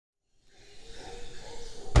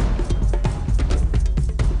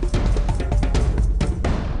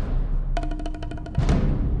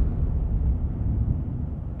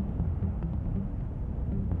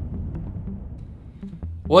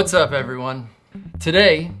What's up, everyone?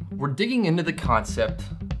 Today, we're digging into the concept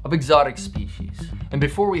of exotic species. And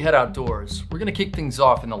before we head outdoors, we're gonna kick things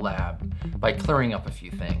off in the lab by clearing up a few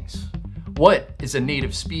things. What is a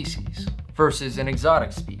native species versus an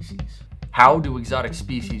exotic species? How do exotic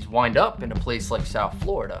species wind up in a place like South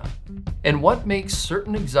Florida? And what makes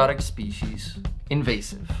certain exotic species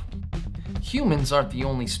invasive? Humans aren't the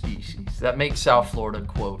only species that make South Florida,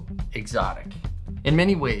 quote, exotic. In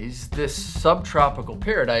many ways, this subtropical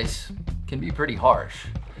paradise can be pretty harsh.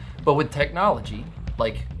 But with technology,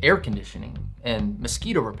 like air conditioning and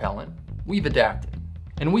mosquito repellent, we've adapted.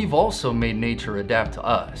 And we've also made nature adapt to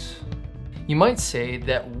us. You might say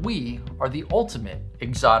that we are the ultimate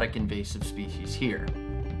exotic invasive species here.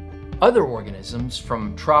 Other organisms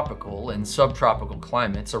from tropical and subtropical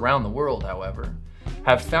climates around the world, however,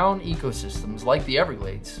 have found ecosystems like the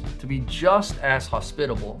Everglades to be just as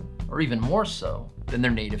hospitable, or even more so, than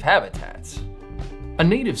their native habitats. A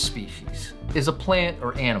native species is a plant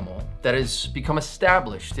or animal that has become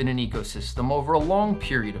established in an ecosystem over a long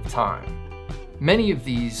period of time. Many of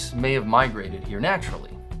these may have migrated here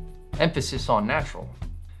naturally. Emphasis on natural.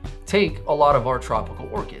 Take a lot of our tropical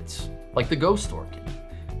orchids, like the ghost orchid.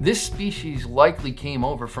 This species likely came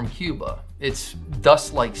over from Cuba, its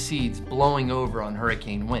dust-like seeds blowing over on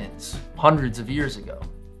hurricane winds hundreds of years ago.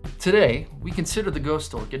 Today, we consider the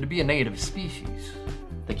ghost orchid to be a native species.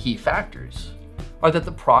 The key factors are that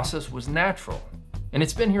the process was natural, and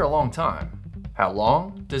it's been here a long time. How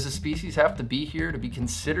long does a species have to be here to be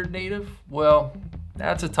considered native? Well,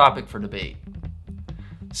 that's a topic for debate.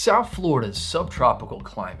 South Florida's subtropical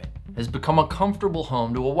climate has become a comfortable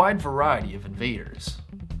home to a wide variety of invaders.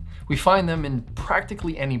 We find them in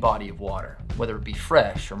practically any body of water, whether it be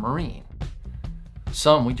fresh or marine.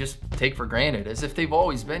 Some we just take for granted as if they've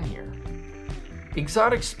always been here.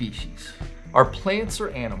 Exotic species are plants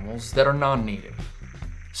or animals that are non-native.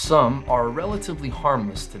 Some are relatively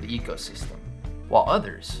harmless to the ecosystem, while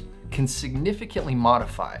others can significantly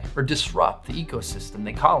modify or disrupt the ecosystem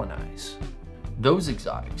they colonize. Those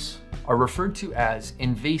exotics are referred to as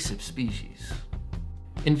invasive species.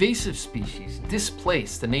 Invasive species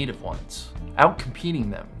displace the native ones,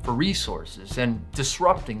 outcompeting them for resources and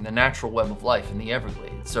disrupting the natural web of life in the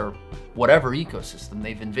Everglades or whatever ecosystem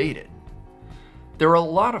they've invaded. There are a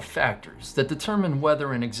lot of factors that determine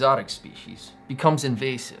whether an exotic species becomes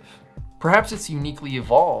invasive. Perhaps it's uniquely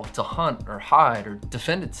evolved to hunt or hide or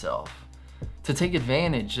defend itself, to take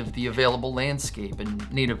advantage of the available landscape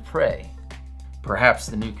and native prey. Perhaps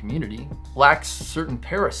the new community lacks certain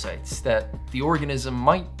parasites that the organism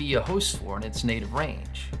might be a host for in its native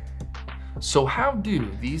range. So how do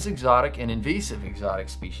these exotic and invasive exotic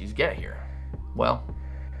species get here? Well,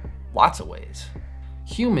 lots of ways.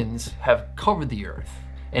 Humans have covered the earth,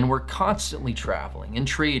 and we're constantly traveling and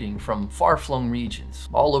trading from far-flung regions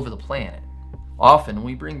all over the planet. Often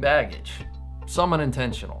we bring baggage, some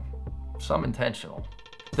unintentional, some intentional.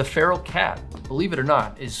 The feral cat, believe it or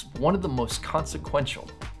not, is one of the most consequential.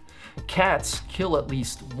 Cats kill at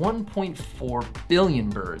least 1.4 billion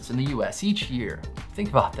birds in the US each year. Think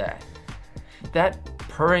about that. That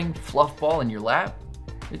purring fluff ball in your lap,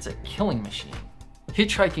 it's a killing machine.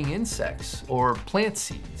 Hitchhiking insects or plant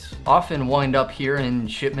seeds often wind up here in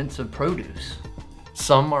shipments of produce.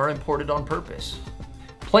 Some are imported on purpose.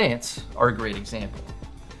 Plants are a great example.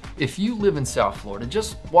 If you live in South Florida,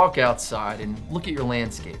 just walk outside and look at your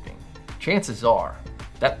landscaping. Chances are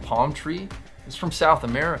that palm tree is from South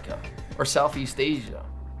America or Southeast Asia.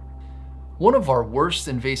 One of our worst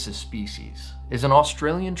invasive species is an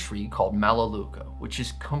Australian tree called Melaleuca, which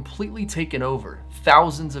has completely taken over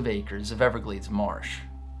thousands of acres of Everglades marsh.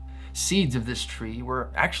 Seeds of this tree were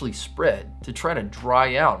actually spread to try to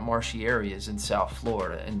dry out marshy areas in South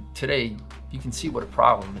Florida, and today you can see what a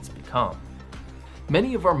problem it's become.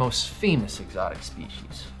 Many of our most famous exotic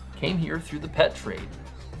species came here through the pet trade,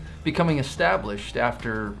 becoming established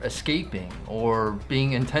after escaping or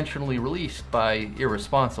being intentionally released by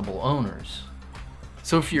irresponsible owners.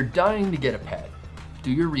 So if you're dying to get a pet,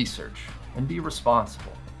 do your research and be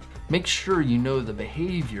responsible. Make sure you know the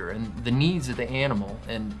behavior and the needs of the animal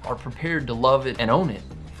and are prepared to love it and own it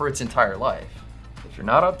for its entire life. If you're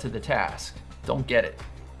not up to the task, don't get it.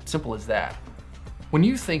 Simple as that. When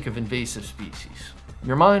you think of invasive species,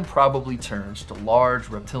 your mind probably turns to large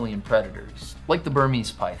reptilian predators like the Burmese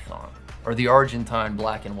python or the Argentine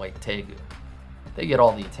black and white tegu. They get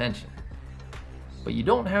all the attention. But you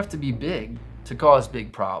don't have to be big to cause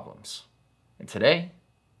big problems. And today,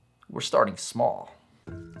 we're starting small.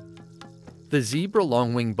 The zebra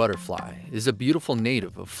long-winged butterfly is a beautiful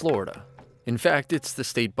native of Florida. In fact, it's the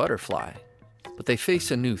state butterfly. But they face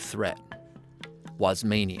a new threat: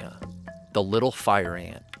 wasmania. the little fire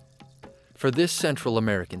ant. For this Central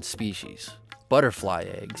American species, butterfly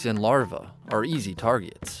eggs and larvae are easy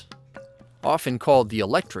targets. Often called the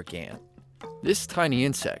electric ant, this tiny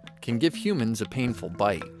insect can give humans a painful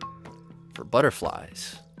bite. For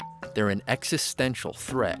butterflies, they're an existential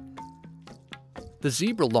threat. The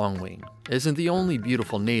zebra longwing isn't the only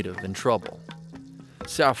beautiful native in trouble.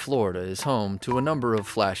 South Florida is home to a number of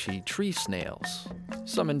flashy tree snails,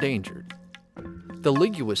 some endangered. The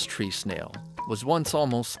ligulous tree snail was once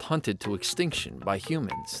almost hunted to extinction by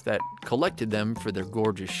humans that collected them for their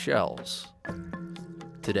gorgeous shells.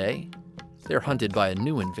 Today, they're hunted by a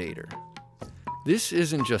new invader. This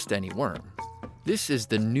isn't just any worm. This is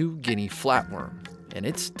the New Guinea flatworm, and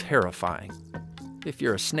it's terrifying, if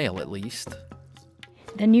you're a snail at least.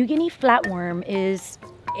 The New Guinea flatworm is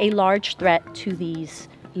a large threat to these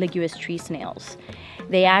ligulous tree snails.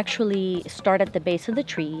 They actually start at the base of the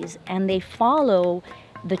trees and they follow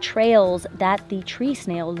the trails that the tree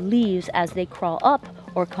snail leaves as they crawl up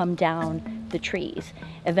or come down the trees,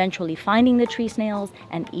 eventually finding the tree snails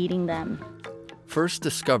and eating them. First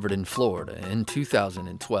discovered in Florida in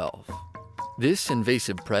 2012, this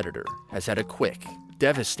invasive predator has had a quick,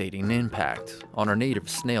 devastating impact on our native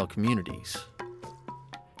snail communities.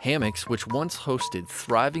 Hammocks, which once hosted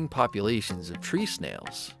thriving populations of tree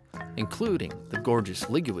snails, including the gorgeous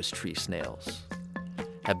ligulous tree snails,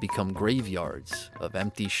 have become graveyards of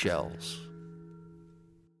empty shells.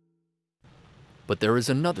 But there is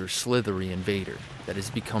another slithery invader that has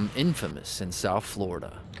become infamous in South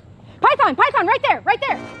Florida. Python, python, right there, right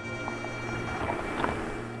there!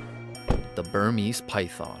 The Burmese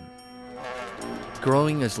python.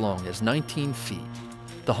 Growing as long as 19 feet,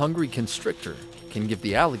 the hungry constrictor can give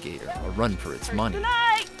the alligator a run for its money.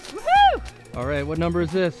 Woohoo! All right, what number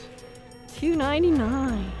is this?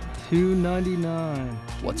 $2.99. $2.99.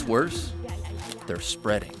 What's worse, they're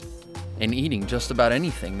spreading and eating just about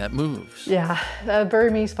anything that moves. Yeah, the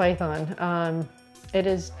Burmese python. It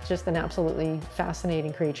is just an absolutely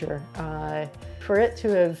fascinating creature. For it to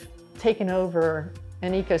have taken over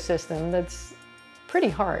an ecosystem that's pretty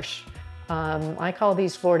harsh. I call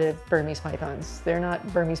these Florida Burmese pythons. They're not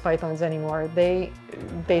Burmese pythons anymore. They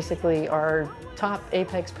basically are top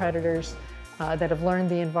apex predators that have learned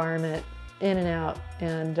the environment in and out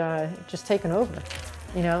and just taken over.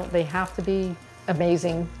 You know, they have to be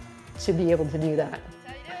amazing to be able to do that.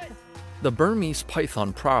 The Burmese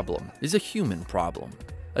python problem is a human problem.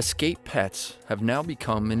 Escaped pets have now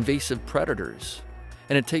become invasive predators,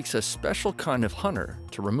 and it takes a special kind of hunter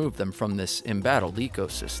to remove them from this embattled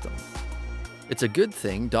ecosystem. It's a good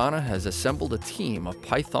thing Donna has assembled a team of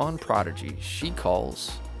python prodigies she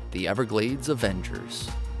calls the Everglades Avengers.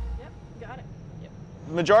 Yep, got it. Yep.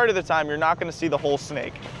 The majority of the time, you're not going to see the whole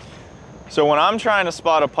snake. So when I'm trying to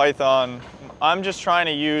spot a python, I'm just trying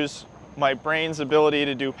to use my brain's ability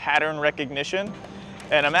to do pattern recognition,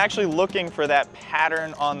 and I'm actually looking for that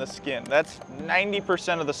pattern on the skin. That's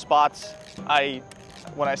 90% of the spots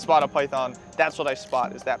when I spot a python, that's what I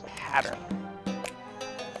spot, is that pattern.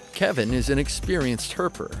 Kevin is an experienced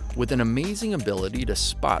herper with an amazing ability to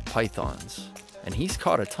spot pythons, and he's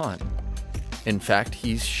caught a ton. In fact,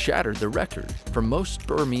 he's shattered the record for most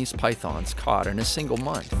Burmese pythons caught in a single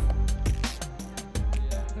month.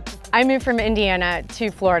 I moved from Indiana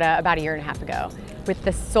to Florida about 1.5 years ago with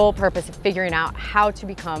the sole purpose of figuring out how to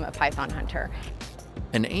become a python hunter.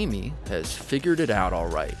 And Amy has figured it out all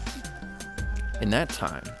right. In that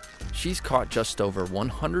time, she's caught just over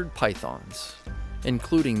 100 pythons,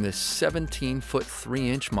 including this 17-foot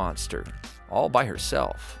 3-inch monster, all by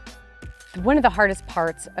herself. One of the hardest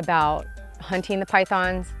parts about hunting the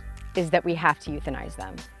pythons is that we have to euthanize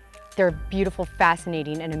them. They're beautiful,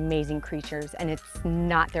 fascinating, and amazing creatures, and it's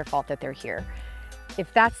not their fault that they're here.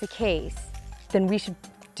 If that's the case, then we should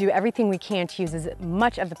do everything we can to use as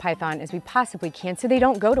much of the python as we possibly can so they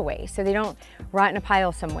don't go to waste, so they don't rot in a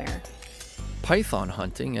pile somewhere. Python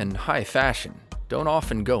hunting and high fashion don't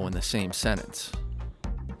often go in the same sentence.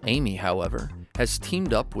 Amy, however, has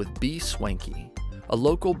teamed up with Be Swanky, a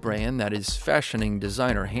local brand that is fashioning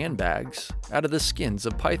designer handbags out of the skins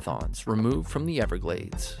of pythons removed from the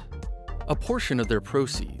Everglades. A portion of their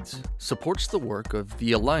proceeds supports the work of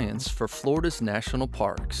the Alliance for Florida's National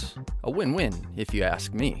Parks, a win-win if you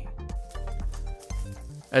ask me.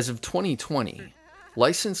 As of 2020,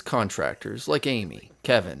 licensed contractors like Amy,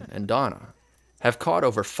 Kevin, and Donna have caught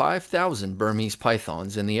over 5,000 Burmese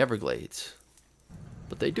pythons in the Everglades.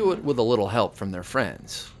 But they do it with a little help from their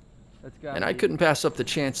friends. And I couldn't pass up the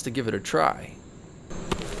chance to give it a try.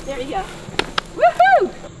 There you go.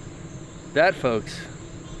 Woohoo! That, folks,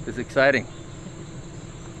 is exciting.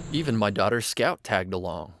 Even my daughter Scout tagged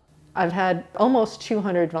along. I've had almost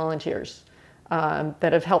 200 volunteers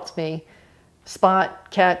that have helped me spot,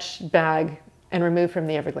 catch, bag, and remove from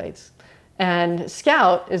the Everglades. And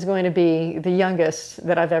Scout is going to be the youngest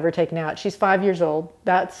that I've ever taken out. She's 5 years old.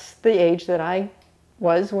 That's the age that I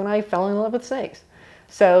was when I fell in love with snakes.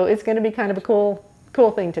 So it's going to be kind of a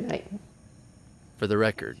cool thing tonight. For the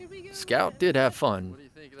record, Scout did have fun,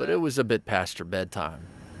 but it was a bit past her bedtime.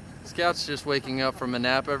 Scout's just waking up from a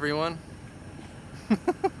nap, everyone.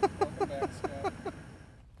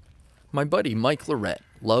 My buddy Mike Lorette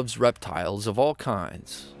loves reptiles of all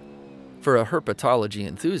kinds. For a herpetology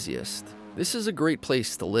enthusiast, this is a great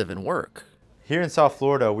place to live and work. Here in South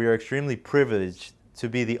Florida, we are extremely privileged to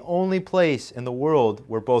be the only place in the world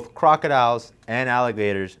where both crocodiles and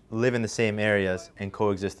alligators live in the same areas and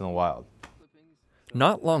coexist in the wild.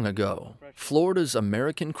 Not long ago, Florida's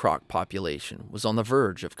American croc population was on the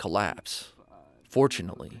verge of collapse.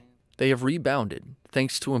 Fortunately, they have rebounded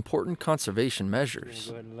thanks to important conservation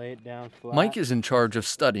measures. Mike is in charge of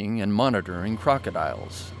studying and monitoring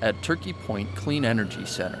crocodiles at Turkey Point Clean Energy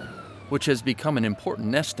Center, which has become an important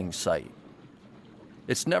nesting site.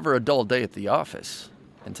 It's never a dull day at the office,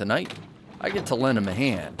 and tonight, I get to lend him a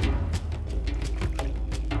hand.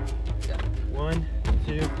 1,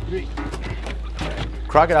 2, 3.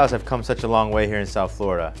 Crocodiles have come such a long way here in South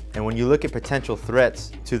Florida, and when you look at potential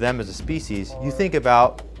threats to them as a species, you think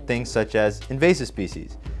about things such as invasive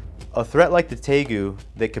species. A threat like the tegu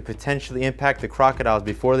that could potentially impact the crocodiles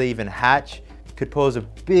before they even hatch could pose a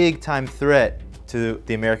big-time threat to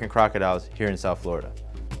the American crocodiles here in South Florida.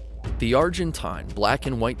 The Argentine black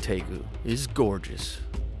and white tegu is gorgeous.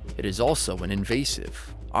 It is also an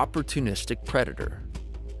invasive, opportunistic predator.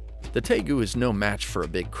 The tegu is no match for a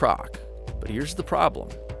big croc, but here's the problem.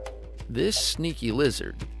 This sneaky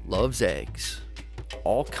lizard loves eggs,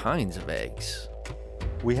 all kinds of eggs.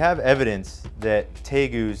 We have evidence that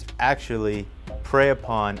tegus actually prey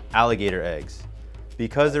upon alligator eggs.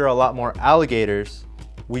 Because there are a lot more alligators,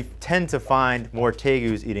 we tend to find more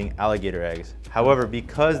tegus eating alligator eggs. However,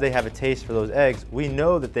 because they have a taste for those eggs, we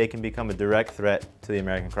know that they can become a direct threat to the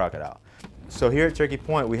American crocodile. So here at Turkey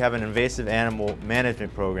Point, we have an invasive animal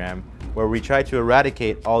management program where we try to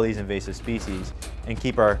eradicate all these invasive species and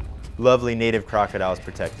keep our lovely native crocodiles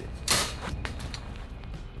protected.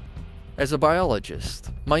 As a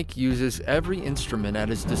biologist, Mike uses every instrument at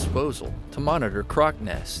his disposal to monitor croc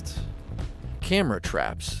nests. Camera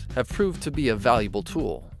traps have proved to be a valuable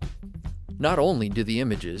tool. Not only do the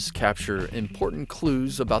images capture important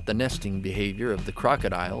clues about the nesting behavior of the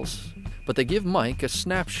crocodiles, but they give Mike a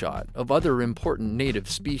snapshot of other important native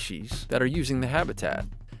species that are using the habitat,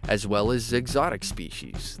 as well as exotic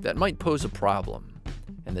species that might pose a problem.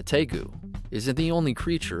 And the tegu isn't the only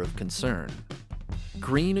creature of concern.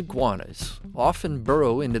 Green iguanas often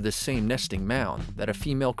burrow into the same nesting mound that a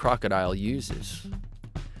female crocodile uses.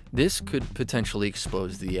 This could potentially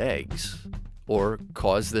expose the eggs, or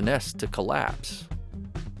cause the nest to collapse.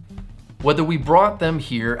 Whether we brought them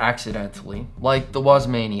here accidentally, like the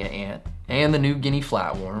Wasmania ant and the New Guinea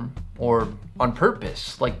flatworm, or on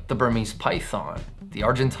purpose, like the Burmese python, the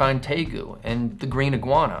Argentine tegu, and the green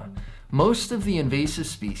iguana, most of the invasive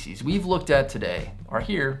species we've looked at today are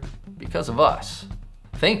here because of us.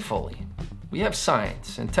 Thankfully, we have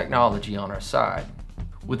science and technology on our side.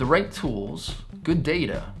 With the right tools, good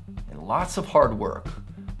data, and lots of hard work,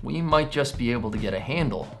 we might just be able to get a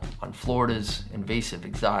handle on Florida's invasive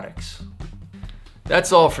exotics.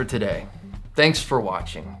 That's all for today. Thanks for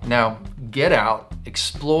watching. Now, get out,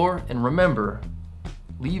 explore, and remember,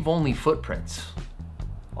 leave only footprints.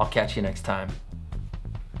 I'll catch you next time.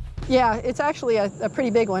 Yeah, it's actually a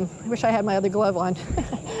pretty big one. I wish I had my other glove on.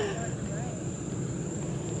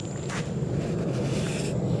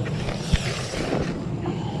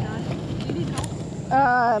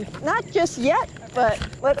 Not just yet, but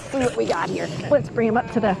let's see what we got here. Let's bring him up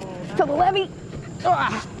to the levee.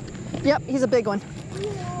 Ah, yep, he's a big one.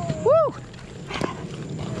 Woo!